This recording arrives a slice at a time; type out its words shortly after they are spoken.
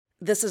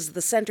This is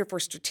the Center for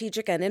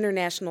Strategic and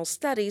International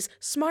Studies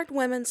Smart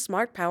Women,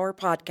 Smart Power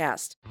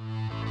podcast.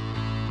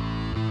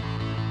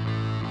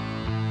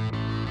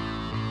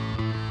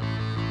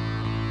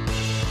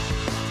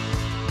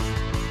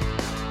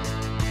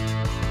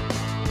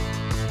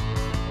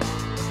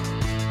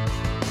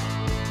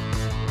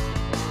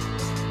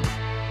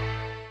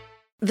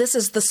 This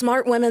is the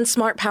Smart Women,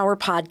 Smart Power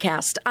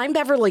podcast. I'm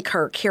Beverly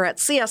Kirk here at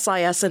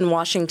CSIS in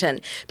Washington.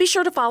 Be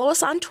sure to follow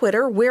us on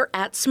Twitter. We're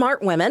at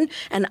Smart Women,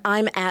 and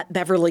I'm at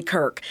Beverly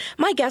Kirk.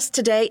 My guest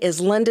today is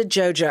Linda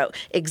Jojo,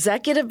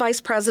 Executive Vice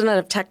President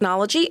of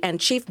Technology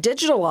and Chief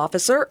Digital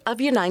Officer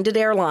of United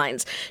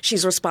Airlines.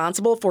 She's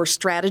responsible for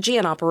strategy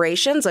and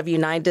operations of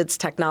United's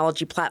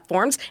technology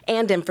platforms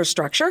and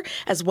infrastructure,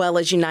 as well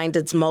as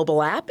United's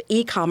mobile app,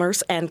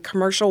 e-commerce, and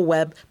commercial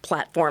web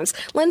platforms.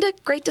 Linda,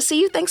 great to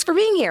see you. Thanks for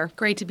being here.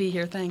 Great to be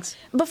here. Thanks.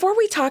 Before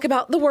we talk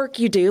about the work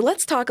you do,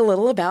 let's talk a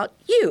little about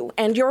you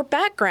and your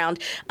background.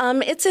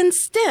 It's in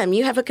STEM.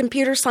 You have a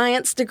computer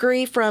science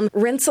degree from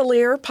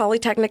Rensselaer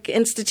Polytechnic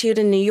Institute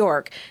in New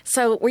York.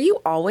 So were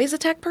you always a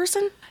tech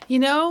person?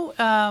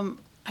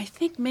 I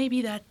think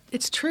maybe that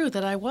it's true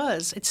that I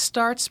was. It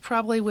starts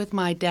probably with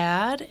my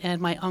dad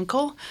and my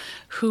uncle,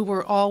 who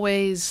were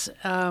always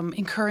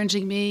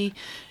encouraging me,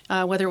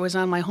 whether it was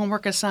on my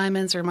homework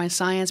assignments or my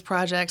science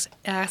projects,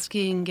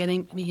 asking,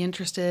 getting me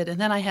interested.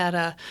 And then I had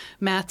a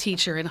math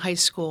teacher in high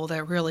school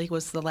that really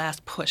was the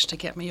last push to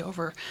get me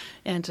over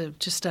and to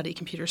just study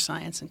computer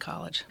science in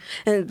college.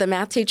 And the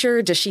math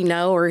teacher, does she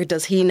know or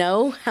does he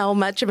know how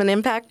much of an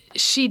impact?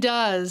 She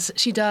does.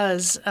 She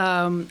does.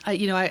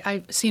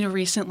 I've seen her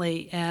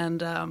recently,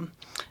 and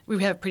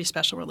we have a pretty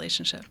special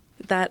relationship.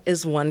 That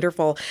is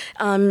wonderful.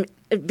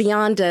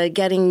 Beyond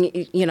getting,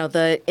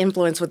 the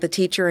influence with the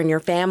teacher and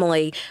your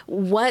family,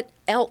 what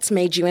else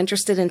made you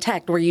interested in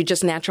tech? Were you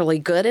just naturally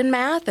good in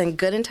math and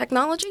good in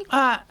technology?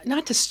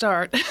 Not to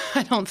start,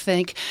 I don't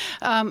think.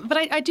 But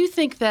I do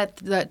think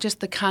that just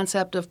the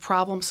concept of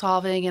problem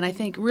solving, and I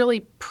think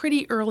really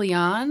pretty early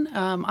on,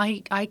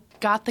 I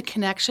got the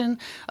connection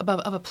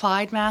of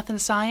applied math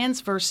and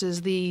science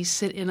versus the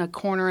sit in a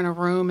corner in a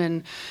room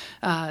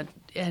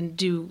and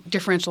do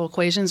differential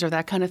equations or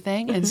that kind of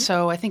thing. Mm-hmm. And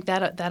so I think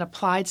that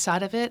applied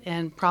side of it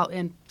and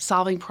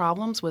solving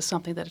problems was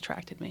something that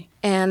attracted me.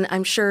 And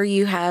I'm sure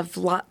you have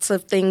lots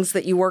of things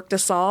that you work to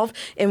solve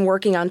in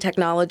working on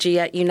technology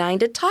at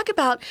United. Talk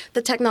about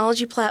the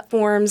technology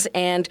platforms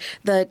and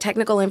the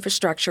technical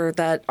infrastructure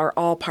that are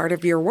all part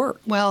of your work.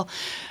 Well,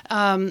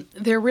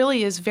 there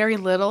really is very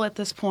little at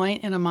this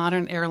point in a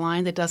modern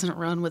airline that doesn't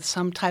run with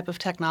some type of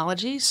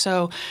technology.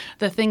 So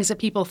the things that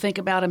people think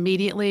about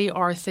immediately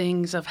are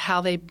things of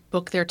how they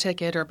book their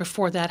ticket, or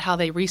before that, how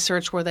they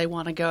research where they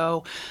want to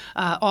go.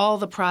 All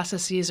the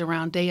processes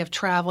around day of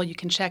travel, you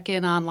can check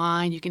in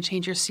online, you can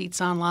change your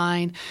seats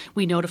online.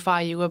 We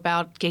notify you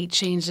about gate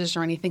changes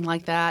or anything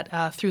like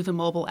that through the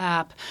mobile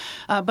app.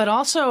 But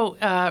also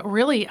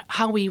really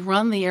how we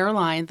run the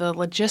airline, the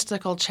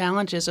logistical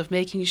challenges of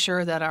making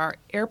sure that our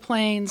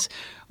airplanes,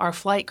 our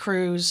flight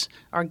crews,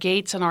 our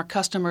gates, and our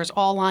customers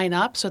all line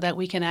up so that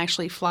we can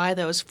actually fly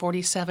those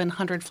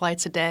 4,700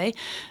 flights a day.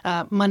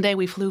 Monday,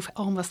 we flew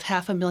almost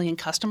 500,000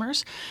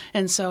 customers,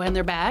 and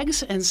their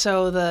bags. And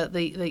so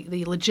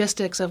the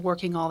logistics of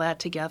working all that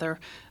together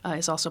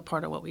is also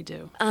part of what we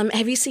do.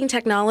 Have you seen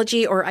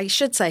technology, or I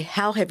should say,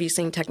 how have you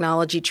seen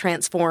technology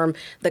transform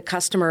the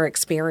customer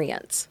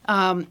experience?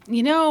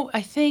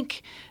 I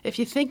think if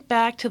you think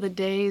back to the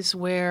days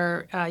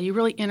where you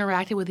really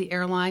interacted with the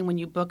airline when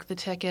you booked the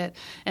ticket,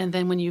 and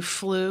then when you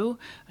flew,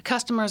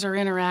 customers are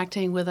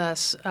interacting with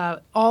us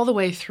all the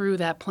way through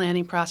that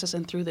planning process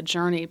and through the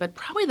journey. But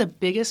probably the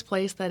biggest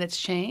place that it's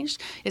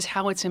changed is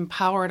how it's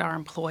empowered our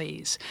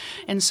employees.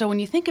 And so when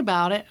you think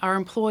about it, our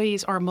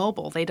employees are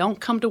mobile. They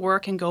don't come to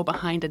work and go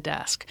behind a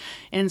desk.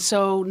 And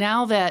so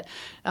now that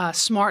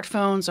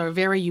smartphones are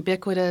very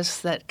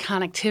ubiquitous, that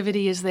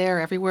connectivity is there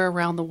everywhere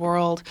around the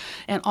world,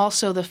 and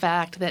also the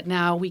fact that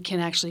now we can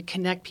actually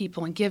connect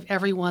people and give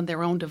everyone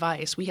their own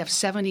device. We have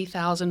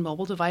 70,000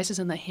 mobile devices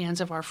in the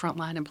hands of our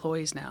frontline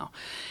employees now.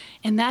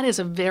 And that is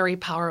a very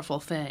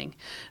powerful thing.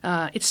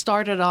 It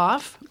started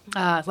off,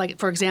 like,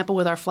 for example,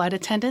 with our flight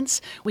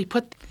attendants, we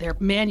put their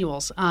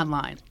manuals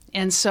online.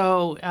 And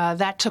so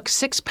that took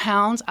 6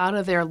 pounds out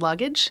of their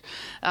luggage,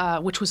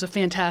 which was a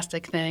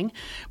fantastic thing.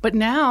 But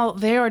now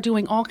they are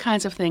doing all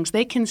kinds of things.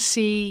 They can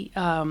see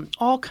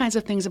all kinds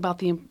of things about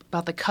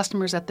the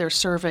customers that they're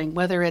serving,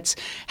 whether it's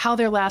how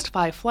their last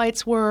 5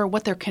 flights were,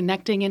 what their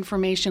connecting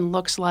information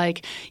looks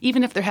like,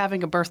 even if they're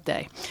having a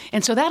birthday.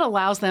 And so that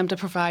allows them to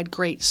provide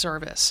great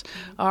service.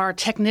 Our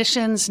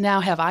technicians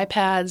now have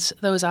iPads.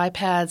 Those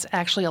iPads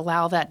actually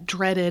allow that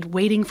dreaded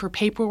waiting for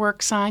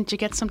paperwork sign you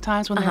get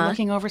sometimes when they're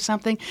looking over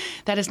something.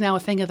 That is now a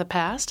thing of the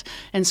past,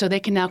 and so they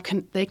can now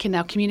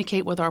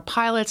communicate with our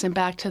pilots and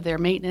back to their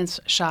maintenance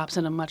shops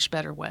in a much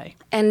better way.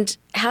 And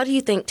how do you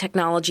think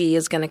technology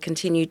is going to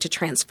continue to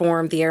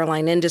transform the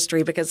airline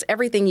industry? Because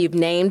everything you've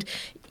named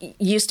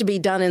used to be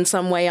done in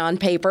some way on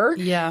paper,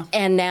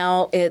 and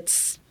now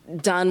it's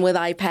done with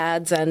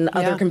iPads and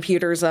other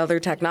computers, other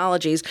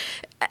technologies.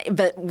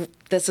 But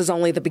this is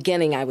only the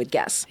beginning, I would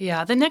guess.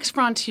 Yeah, the next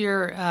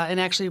frontier, and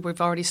actually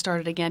we've already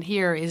started again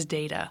here, is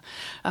data.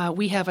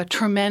 We have a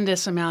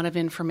tremendous amount of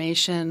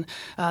information,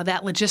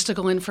 that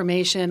logistical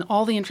information,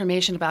 all the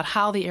information about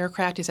how the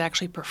aircraft is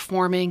actually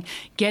performing,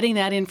 getting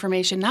that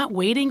information, not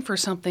waiting for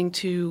something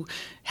to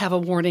have a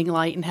warning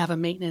light and have a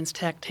maintenance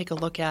tech take a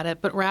look at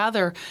it, but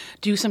rather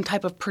do some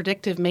type of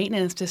predictive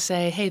maintenance to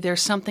say, hey,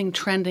 there's something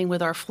trending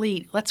with our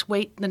fleet. Let's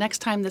wait the next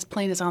time this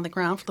plane is on the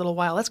ground for a little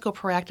while. Let's go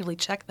proactively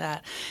check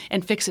that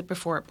and fix it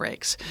before it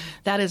breaks.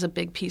 That is a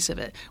big piece of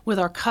it. With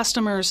our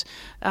customers,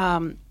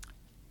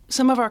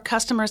 some of our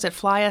customers that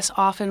fly us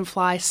often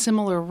fly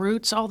similar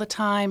routes all the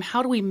time.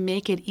 How do we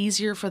make it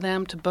easier for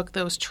them to book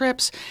those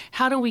trips?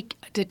 How do we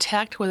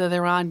detect whether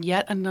they're on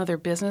yet another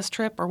business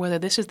trip or whether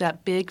this is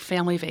that big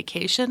family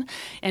vacation,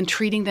 and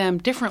treating them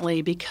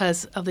differently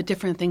because of the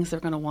different things they're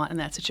going to want in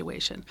that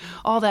situation?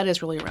 All that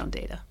is really around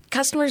data.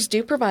 Customers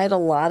do provide a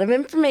lot of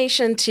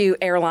information to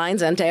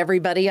airlines and to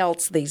everybody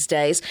else these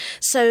days.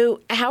 So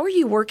how are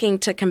you working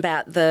to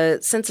combat the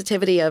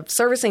sensitivity of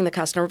servicing the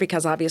customer?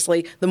 Because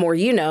obviously the more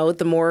you know,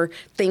 the more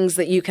things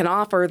that you can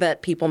offer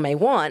that people may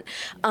want,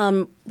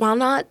 while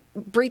not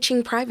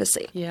breaching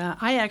privacy. Yeah,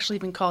 I actually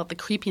even call it the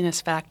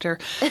creepiness factor.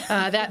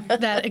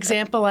 That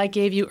example I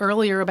gave you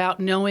earlier about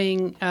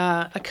knowing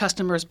a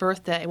customer's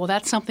birthday, well,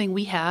 that's something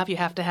we have. You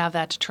have to have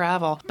that to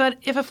travel. But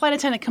if a flight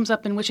attendant comes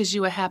up and wishes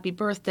you a happy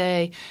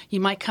birthday, you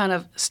might kind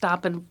of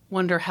stop and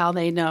wonder how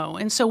they know.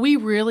 And so we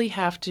really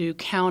have to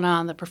count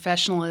on the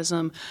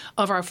professionalism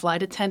of our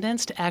flight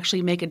attendants to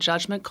actually make a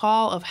judgment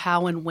call of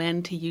how and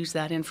when to use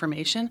that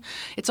information.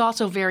 It's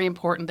also very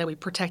important that we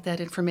protect that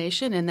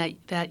information and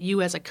that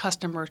you as a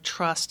customer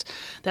trust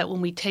that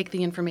when we take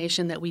the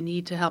information that we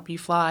need to help you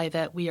fly,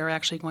 that we are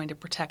actually going to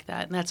protect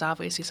that. And that's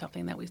obviously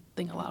something that we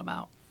think a lot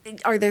about.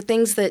 Are there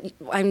things that,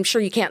 I'm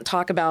sure you can't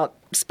talk about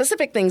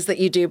specific things that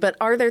you do, but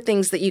are there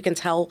things that you can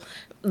tell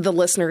the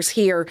listeners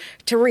here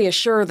to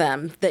reassure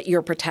them that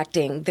you're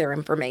protecting their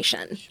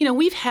information? You know,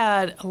 we've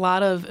had a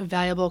lot of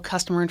valuable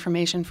customer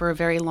information for a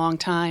very long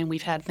time.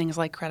 We've had things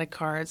like credit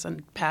cards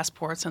and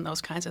passports and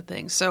those kinds of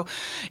things. So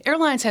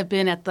airlines have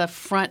been at the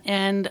front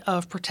end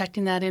of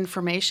protecting that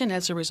information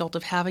as a result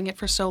of having it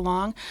for so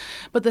long.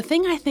 But the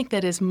thing I think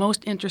that is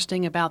most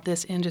interesting about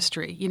this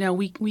industry, you know,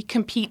 we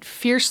compete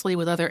fiercely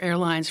with other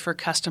airlines for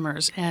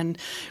customers, and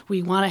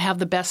we want to have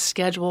the best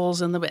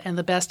schedules and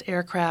the best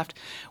aircraft.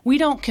 We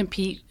don't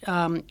compete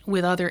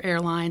with other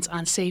airlines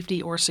on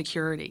safety or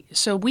security.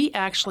 So we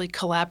actually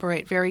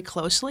collaborate very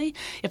closely.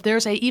 If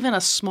there's even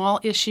a small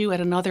issue at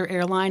another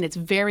airline, it's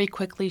very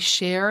quickly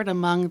shared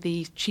among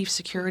the chief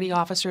security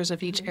officers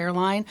of each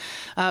airline.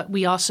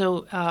 We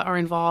also are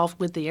involved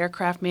with the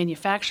aircraft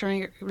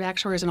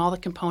manufacturers and all the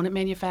component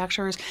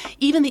manufacturers,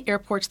 even the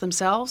airports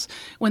themselves.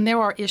 When there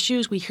are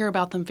issues, we hear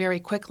about them very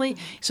quickly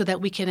so that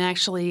we can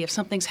actually, if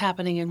something's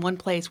happening in one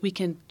place, we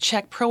can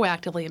check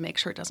proactively and make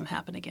sure it doesn't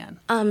happen again.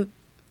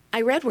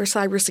 I read where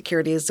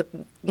cybersecurity is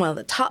one of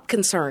the top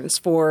concerns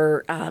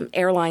for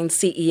airline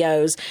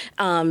CEOs,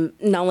 not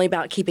only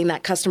about keeping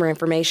that customer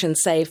information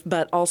safe,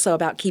 but also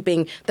about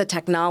keeping the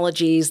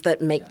technologies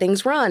that make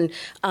things run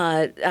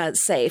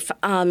safe.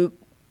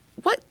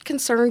 What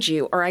concerns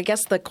you? Or I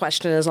guess the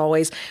question is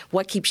always,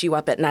 what keeps you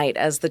up at night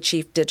as the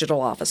chief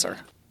digital officer?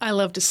 I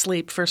love to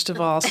sleep, first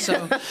of all,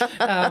 so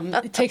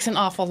it takes an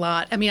awful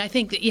lot. I mean, I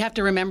think that you have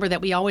to remember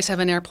that we always have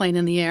an airplane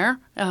in the air,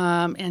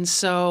 and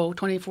so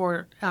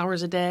 24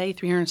 hours a day,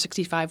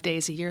 365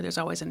 days a year, there's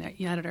always a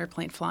United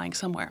airplane flying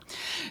somewhere.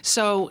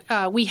 So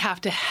we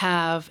have to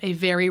have a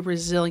very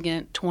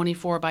resilient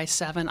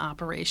 24/7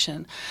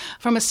 operation.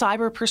 From a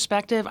cyber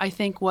perspective, I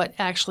think what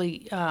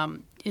actually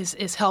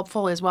is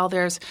helpful as well.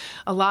 There's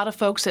a lot of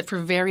folks that for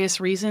various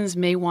reasons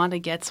may want to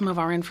get some of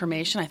our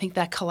information. I think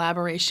that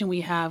collaboration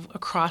we have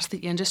across the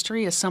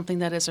industry is something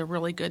that is a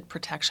really good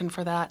protection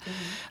for that.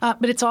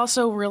 But it's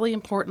also really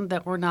important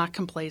that we're not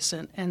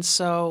complacent. And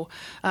so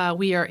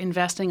we are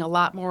investing a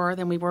lot more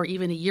than we were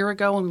even a year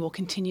ago, and we will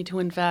continue to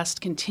invest,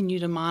 continue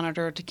to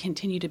monitor, to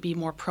continue to be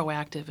more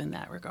proactive in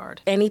that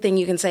regard. Anything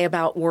you can say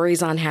about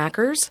worries on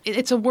hackers?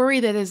 It's a worry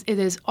that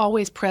is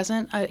always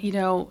present.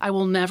 I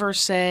will never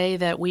say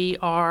that we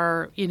are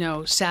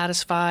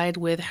satisfied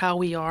with how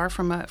we are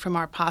from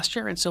our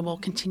posture, and so we'll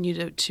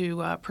continue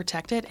to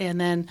protect it.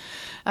 And then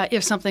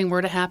if something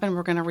were to happen,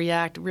 we're going to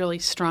react really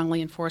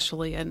strongly and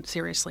forcefully and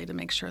seriously to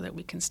make sure that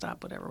we can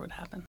stop whatever would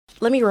happen.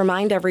 Let me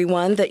remind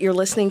everyone that you're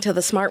listening to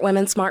the Smart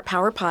Women, Smart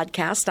Power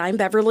podcast. I'm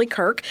Beverly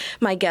Kirk.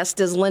 My guest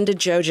is Linda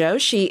Jojo.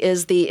 She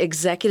is the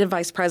Executive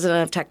Vice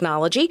President of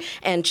Technology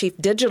and Chief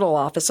Digital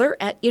Officer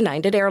at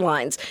United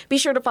Airlines. Be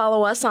sure to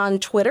follow us on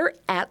Twitter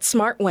at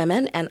Smart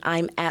Women, and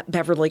I'm at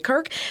Beverly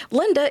Kirk.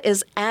 Linda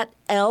is at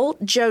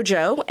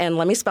LJojo, and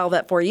let me spell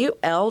that for you,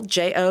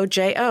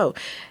 LJOJO.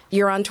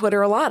 You're on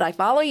Twitter a lot. I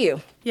follow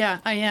you. Yeah,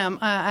 I am.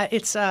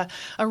 It's a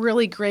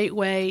really great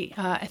way,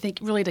 I think,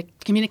 really to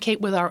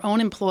communicate with our own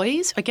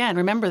employees. Again,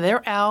 remember,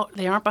 they're out.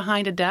 They aren't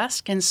behind a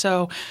desk. And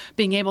so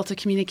being able to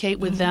communicate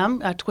with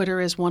them, Twitter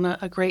is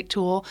a great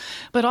tool.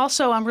 But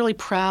also, I'm really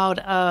proud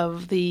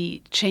of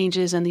the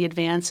changes and the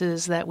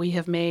advances that we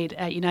have made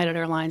at United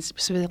Airlines,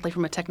 specifically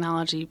from a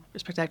technology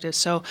perspective.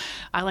 So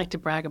I like to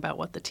brag about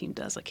what the team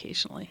does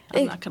occasionally.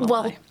 I'm not going to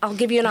lie. Well, I'll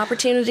give you an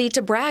opportunity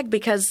to brag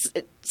because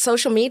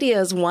social media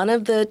is one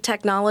of the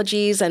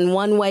technologies and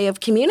one way of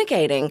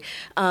communicating,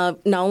 not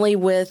only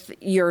with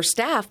your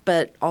staff,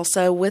 but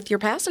also with your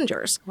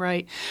passengers.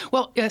 Right.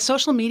 Well,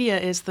 social media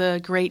is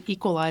the great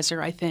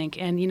equalizer, I think.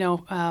 And,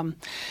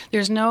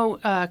 there's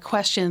no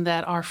question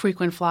that our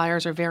frequent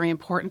flyers are very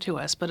important to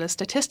us. But a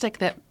statistic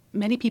that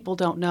many people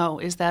don't know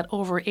is that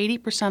over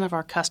 80% of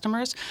our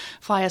customers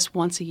fly us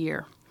once a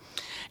year.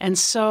 And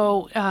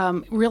so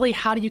really,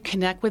 how do you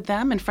connect with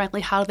them? And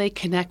frankly, how they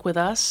connect with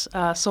us?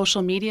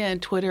 Social media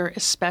and Twitter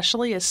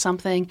especially is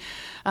something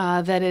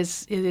that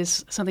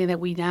is something that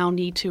we now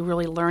need to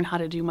really learn how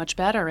to do much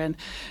better. And,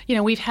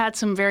 we've had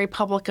some very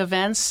public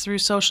events through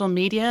social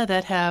media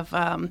that have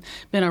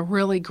been a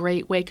really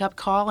great wake-up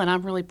call. And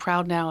I'm really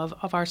proud now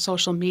of our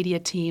social media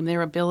team,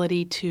 their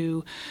ability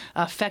to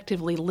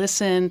effectively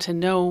listen, to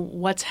know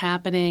what's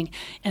happening.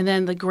 And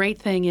then the great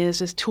thing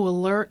is to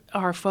alert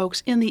our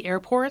folks in the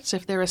airports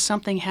if there is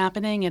something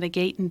happening at a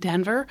gate in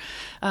Denver.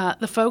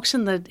 The folks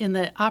in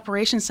the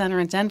operations center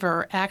in Denver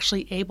are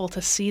actually able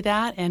to see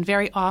that, and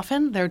very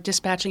often they're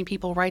dispatching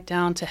people right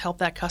down to help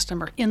that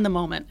customer in the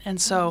moment. And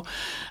so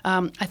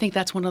I think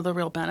that's one of the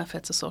real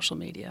benefits of social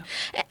media.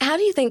 How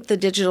do you think the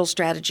digital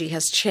strategy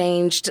has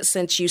changed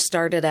since you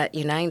started at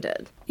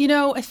United?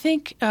 I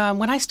think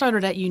when I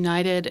started at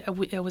United,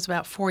 it was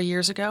about 4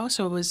 years ago,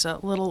 so it was a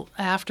little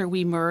after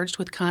we merged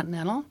with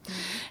Continental.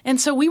 And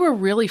so we were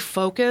really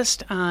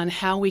focused on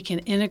how we can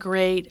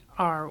integrate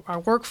our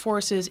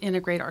workforces,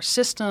 integrate our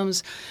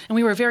systems, and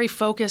we were very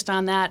focused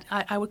on that,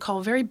 I would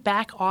call very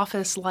back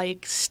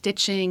office-like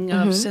stitching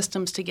of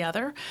systems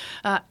together.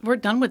 We're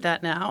done with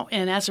that now,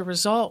 and as a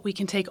result, we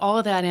can take all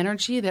of that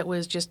energy that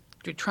was just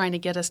trying to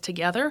get us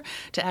together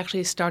to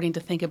actually starting to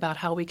think about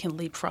how we can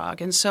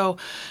leapfrog. And so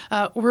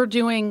we're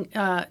doing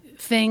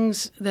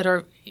things that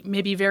are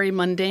maybe very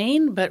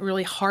mundane, but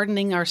really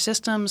hardening our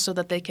systems so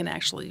that they can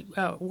actually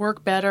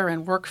work better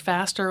and work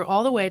faster,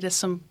 all the way to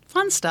some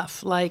fun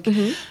stuff. Like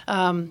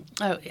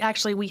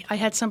I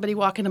had somebody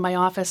walk into my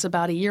office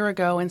about a year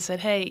ago and said,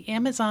 hey,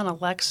 Amazon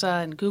Alexa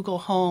and Google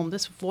Home,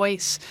 this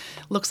voice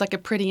looks like a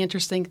pretty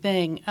interesting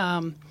thing.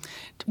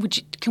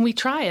 Can we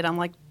try it? I'm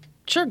like,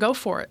 sure, go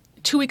for it.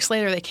 2 weeks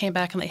later, they came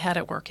back and they had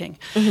it working.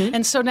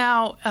 And so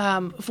now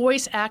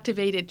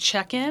voice-activated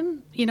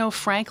check-in,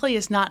 frankly,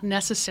 is not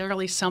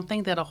necessarily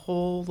something that a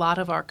whole lot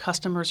of our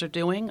customers are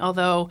doing,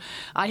 although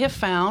I have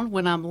found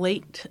when I'm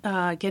late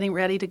getting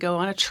ready to go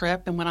on a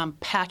trip and when I'm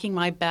packing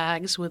my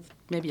bags with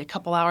maybe a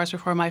couple hours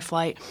before my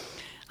flight,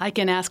 I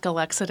can ask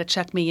Alexa to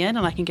check me in,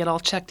 and I can get all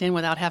checked in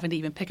without having to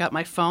even pick up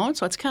my phone.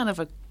 So it's kind of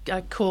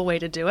a cool way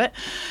to do it.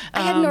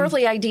 I had an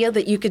early idea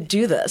that you could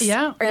do this.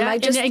 Yeah. Am I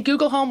just and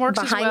Google Home works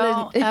as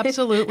well.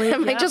 Absolutely.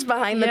 Am I just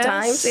behind the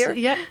times here?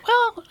 Yeah.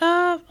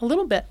 Well, a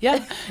little bit.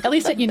 Yeah. At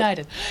least at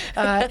United.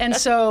 And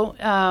so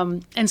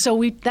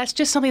that's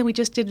just something we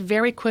just did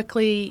very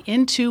quickly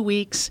in 2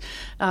 weeks.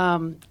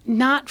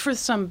 Not for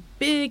some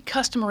big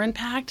customer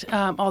impact,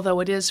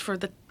 although it is for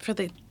the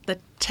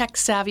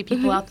tech-savvy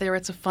people out there.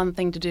 It's a fun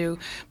thing to do.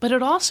 But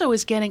it also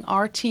is getting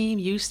our team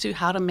used to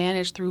how to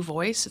manage through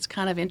voice. It's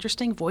kind of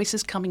interesting. Voice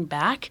is coming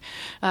back.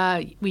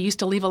 We used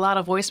to leave a lot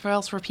of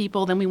voicemails for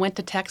people. Then we went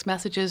to text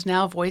messages.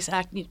 Now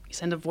you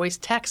send a voice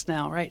text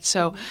now, right?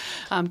 So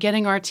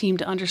getting our team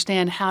to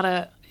understand how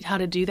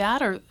to do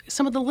that are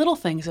some of the little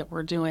things that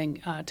we're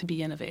doing to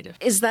be innovative.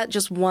 Is that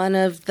just one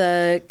of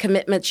the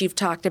commitments you've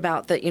talked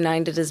about that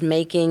United is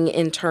making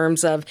in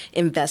terms of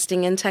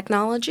investing in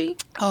technology?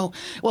 Oh,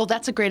 well,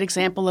 that's a great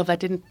example of that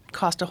didn't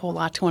cost a whole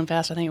lot to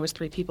invest. I think it was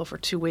 3 people for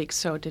 2 weeks,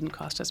 so it didn't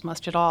cost us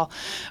much at all.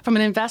 From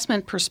an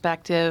investment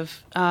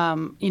perspective,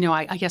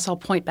 I guess I'll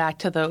point back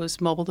to those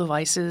mobile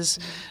devices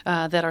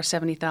that our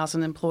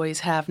 70,000 employees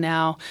have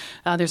now.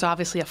 There's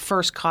obviously a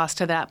first cost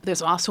to that, but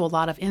there's also a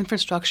lot of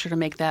infrastructure to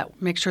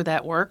make sure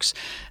that works.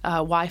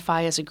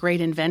 Wi-Fi is a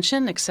great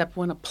invention, except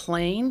when a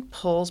plane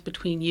pulls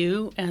between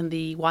you and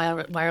the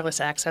wireless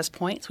access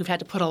points. We've had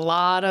to put a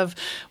lot of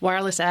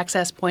wireless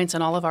access points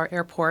in all of our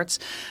airports,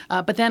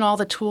 but then all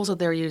the tools that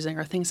they're using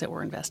are things that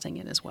we're investing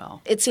in as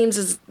well. It seems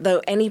as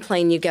though any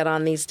plane you get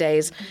on these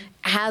days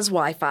has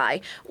Wi-Fi.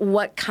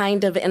 What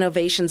kind of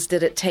innovations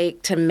did it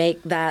take to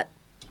make that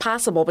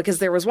possible? Because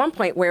there was one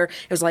point where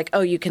it was like, oh,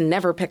 you can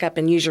never pick up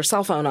and use your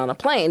cell phone on a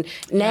plane.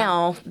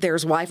 Now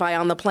there's Wi-Fi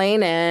on the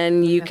plane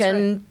and you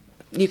can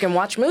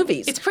watch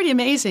movies. It's pretty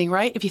amazing,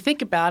 right? If you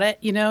think about it,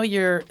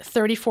 you're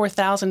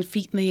 34,000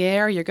 feet in the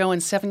air, you're going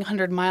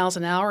 700 miles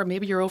an hour,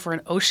 maybe you're over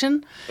an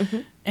ocean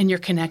and you're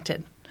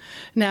connected.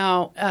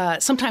 Now,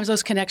 sometimes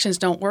those connections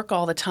don't work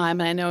all the time,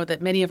 and I know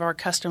that many of our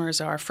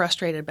customers are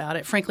frustrated about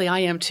it. Frankly, I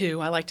am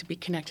too. I like to be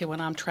connected when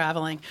I'm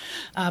traveling.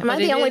 Am I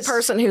the only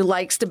person who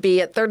likes to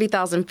be at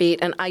 30,000 feet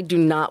and I do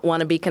not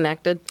want to be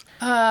connected?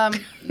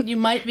 You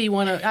might be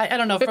one of, I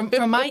don't know,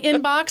 from my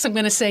inbox, I'm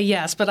going to say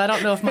yes, but I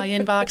don't know if my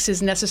inbox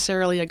is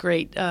necessarily a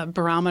great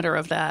barometer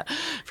of that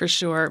for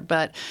sure.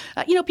 But,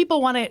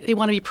 people want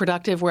to be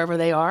productive wherever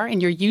they are,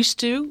 and you're used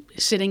to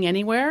sitting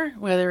anywhere,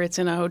 whether it's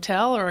in a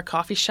hotel or a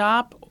coffee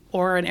shop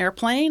or an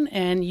airplane,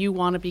 and you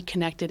want to be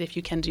connected if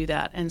you can do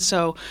that. And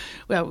so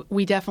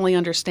we definitely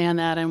understand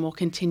that, and we'll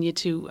continue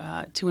to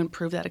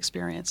improve that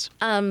experience.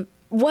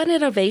 What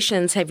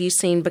innovations have you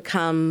seen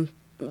become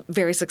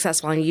very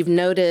successful? And you've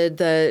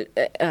noted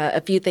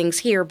a few things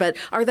here, but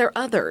are there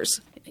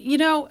others?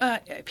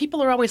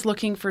 People are always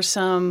looking for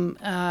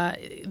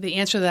the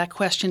answer to that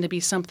question to be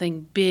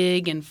something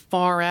big and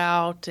far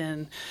out.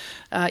 And,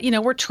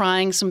 we're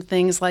trying some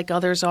things like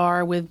others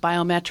are with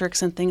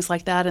biometrics and things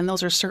like that, and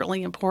those are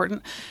certainly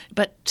important.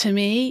 But to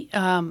me,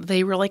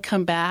 they really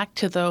come back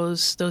to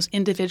those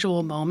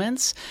individual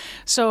moments.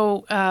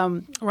 So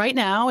right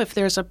now, if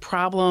there's a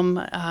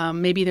problem,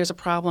 maybe there's a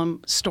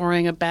problem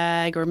storing a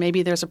bag, or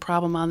maybe there's a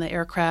problem on the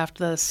aircraft,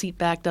 the seat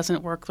back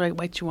doesn't work the right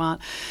way you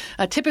want.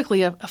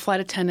 Typically, a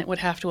flight attendant would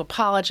have to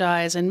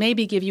apologize and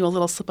maybe give you a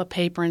little slip of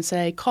paper and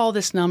say, call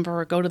this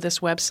number or go to this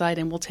website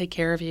and we'll take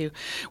care of you.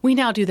 We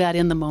now do that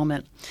in the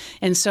moment.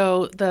 And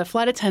so the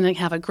flight attendant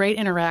have a great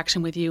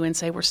interaction with you and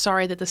say, we're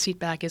sorry that the seat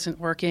back isn't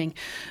working.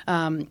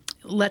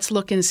 Let's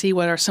look and see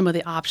what are some of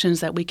the options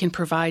that we can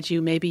provide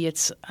you. Maybe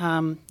it's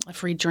a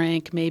free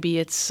drink. Maybe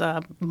it's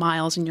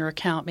miles in your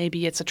account.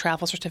 Maybe it's a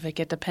travel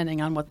certificate, depending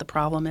on what the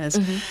problem is.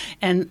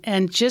 Mm-hmm.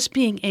 And just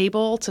being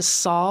able to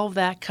solve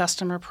that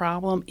customer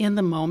problem in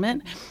the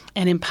moment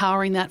and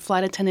empowering that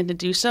flight attendant to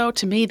do so,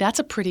 to me, that's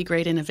a pretty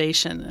great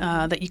innovation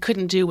that you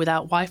couldn't do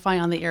without Wi-Fi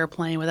on the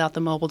airplane, without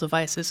the mobile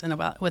devices, and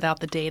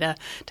without the data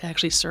to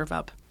actually serve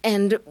up.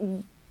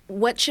 And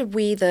what should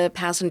we, the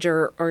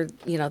passenger or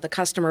the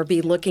customer,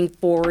 be looking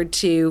forward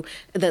to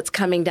that's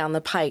coming down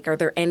the pike? Are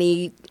there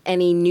any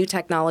new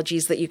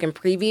technologies that you can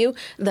preview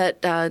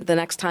that the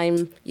next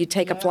time you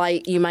take a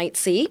flight you might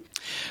see?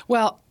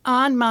 Well,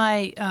 on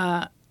my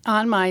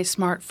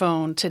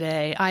smartphone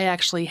today, I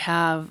actually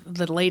have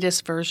the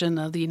latest version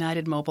of the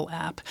United mobile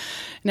app.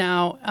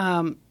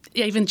 Now,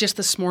 even just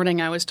this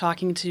morning, I was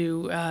talking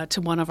to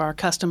one of our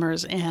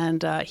customers,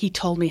 and he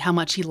told me how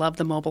much he loved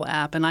the mobile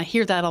app. And I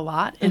hear that a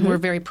lot, and we're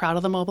very proud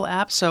of the mobile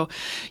app. So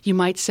you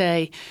might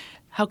say,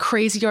 how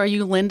crazy are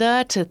you,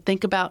 Linda, to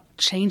think about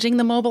changing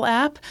the mobile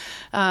app?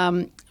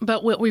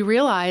 But what we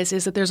realize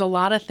is that there's a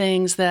lot of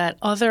things that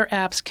other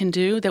apps can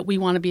do that we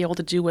want to be able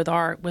to do with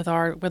our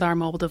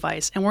mobile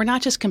device. And we're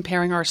not just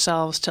comparing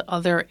ourselves to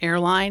other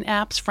airline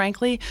apps,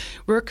 frankly.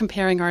 We're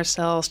comparing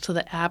ourselves to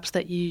the apps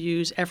that you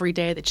use every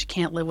day that you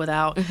can't live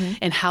without,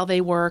 and how they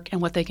work and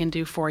what they can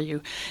do for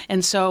you.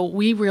 And so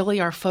we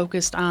really are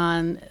focused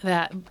on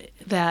that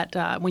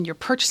when you're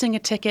purchasing a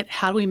ticket,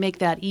 how do we make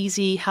that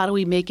easy? How do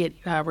we make it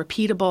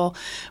repeatable?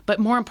 But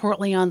more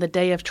importantly, on the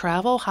day of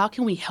travel, how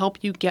can we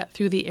help you get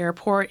through the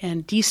airport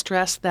and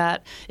de-stress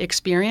that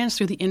experience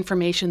through the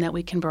information that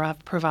we can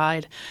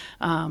provide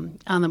on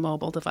the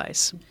mobile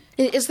device?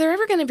 Is there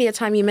ever going to be a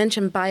time, you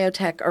mentioned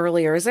biotech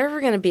earlier, is there ever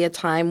going to be a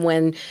time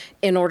when,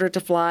 in order to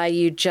fly,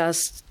 you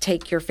just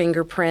take your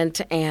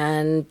fingerprint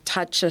and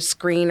touch a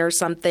screen or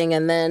something,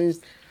 and then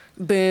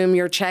boom,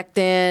 you're checked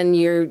in,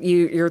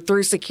 you're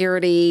through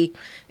security,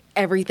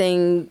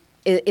 everything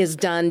is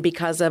done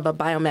because of a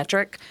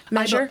biometric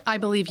measure? I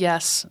believe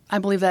yes. I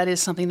believe that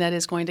is something that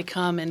is going to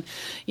come. And,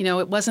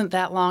 it wasn't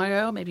that long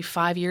ago, maybe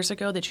 5 years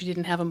ago, that you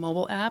didn't have a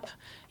mobile app.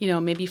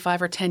 Maybe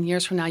 5 or 10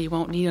 years from now, you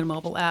won't need a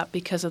mobile app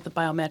because of the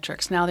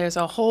biometrics. Now, there's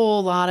a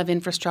whole lot of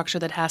infrastructure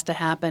that has to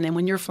happen. And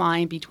when you're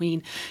flying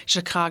between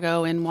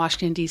Chicago and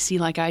Washington, D.C.,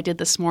 like I did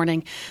this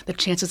morning, the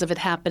chances of it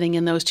happening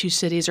in those two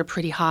cities are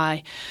pretty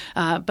high.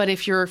 But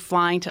if you're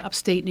flying to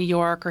upstate New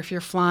York, or if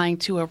you're flying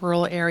to a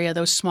rural area,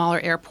 those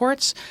smaller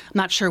airports, I'm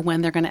not sure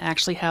when they're going to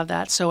actually have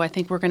that. So I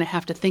think we're going to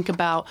have to think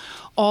about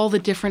all the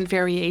different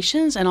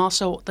variations and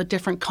also the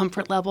different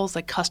comfort levels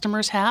that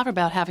customers have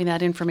about having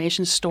that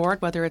information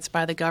stored, whether it's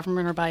by the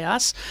government or by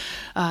us,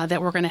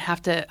 that we're going to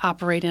have to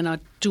operate in a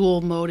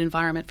dual mode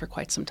environment for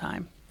quite some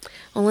time.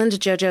 Well, Linda,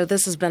 Jojo,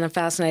 this has been a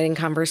fascinating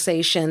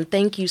conversation.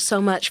 Thank you so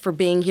much for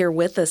being here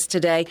with us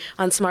today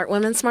on Smart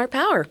Women, Smart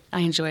Power. I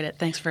enjoyed it.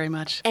 Thanks very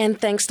much. And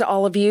thanks to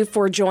all of you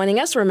for joining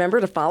us.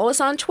 Remember to follow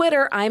us on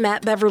Twitter. I'm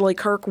at Beverly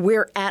Kirk.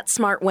 We're at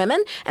Smart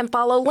Women. And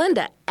follow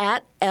Linda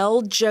at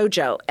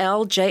LJojo,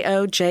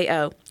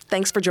 LJOJO.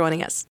 Thanks for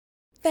joining us.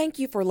 Thank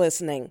you for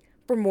listening.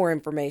 For more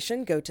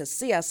information, go to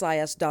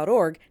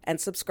csis.org and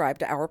subscribe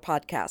to our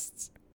podcasts.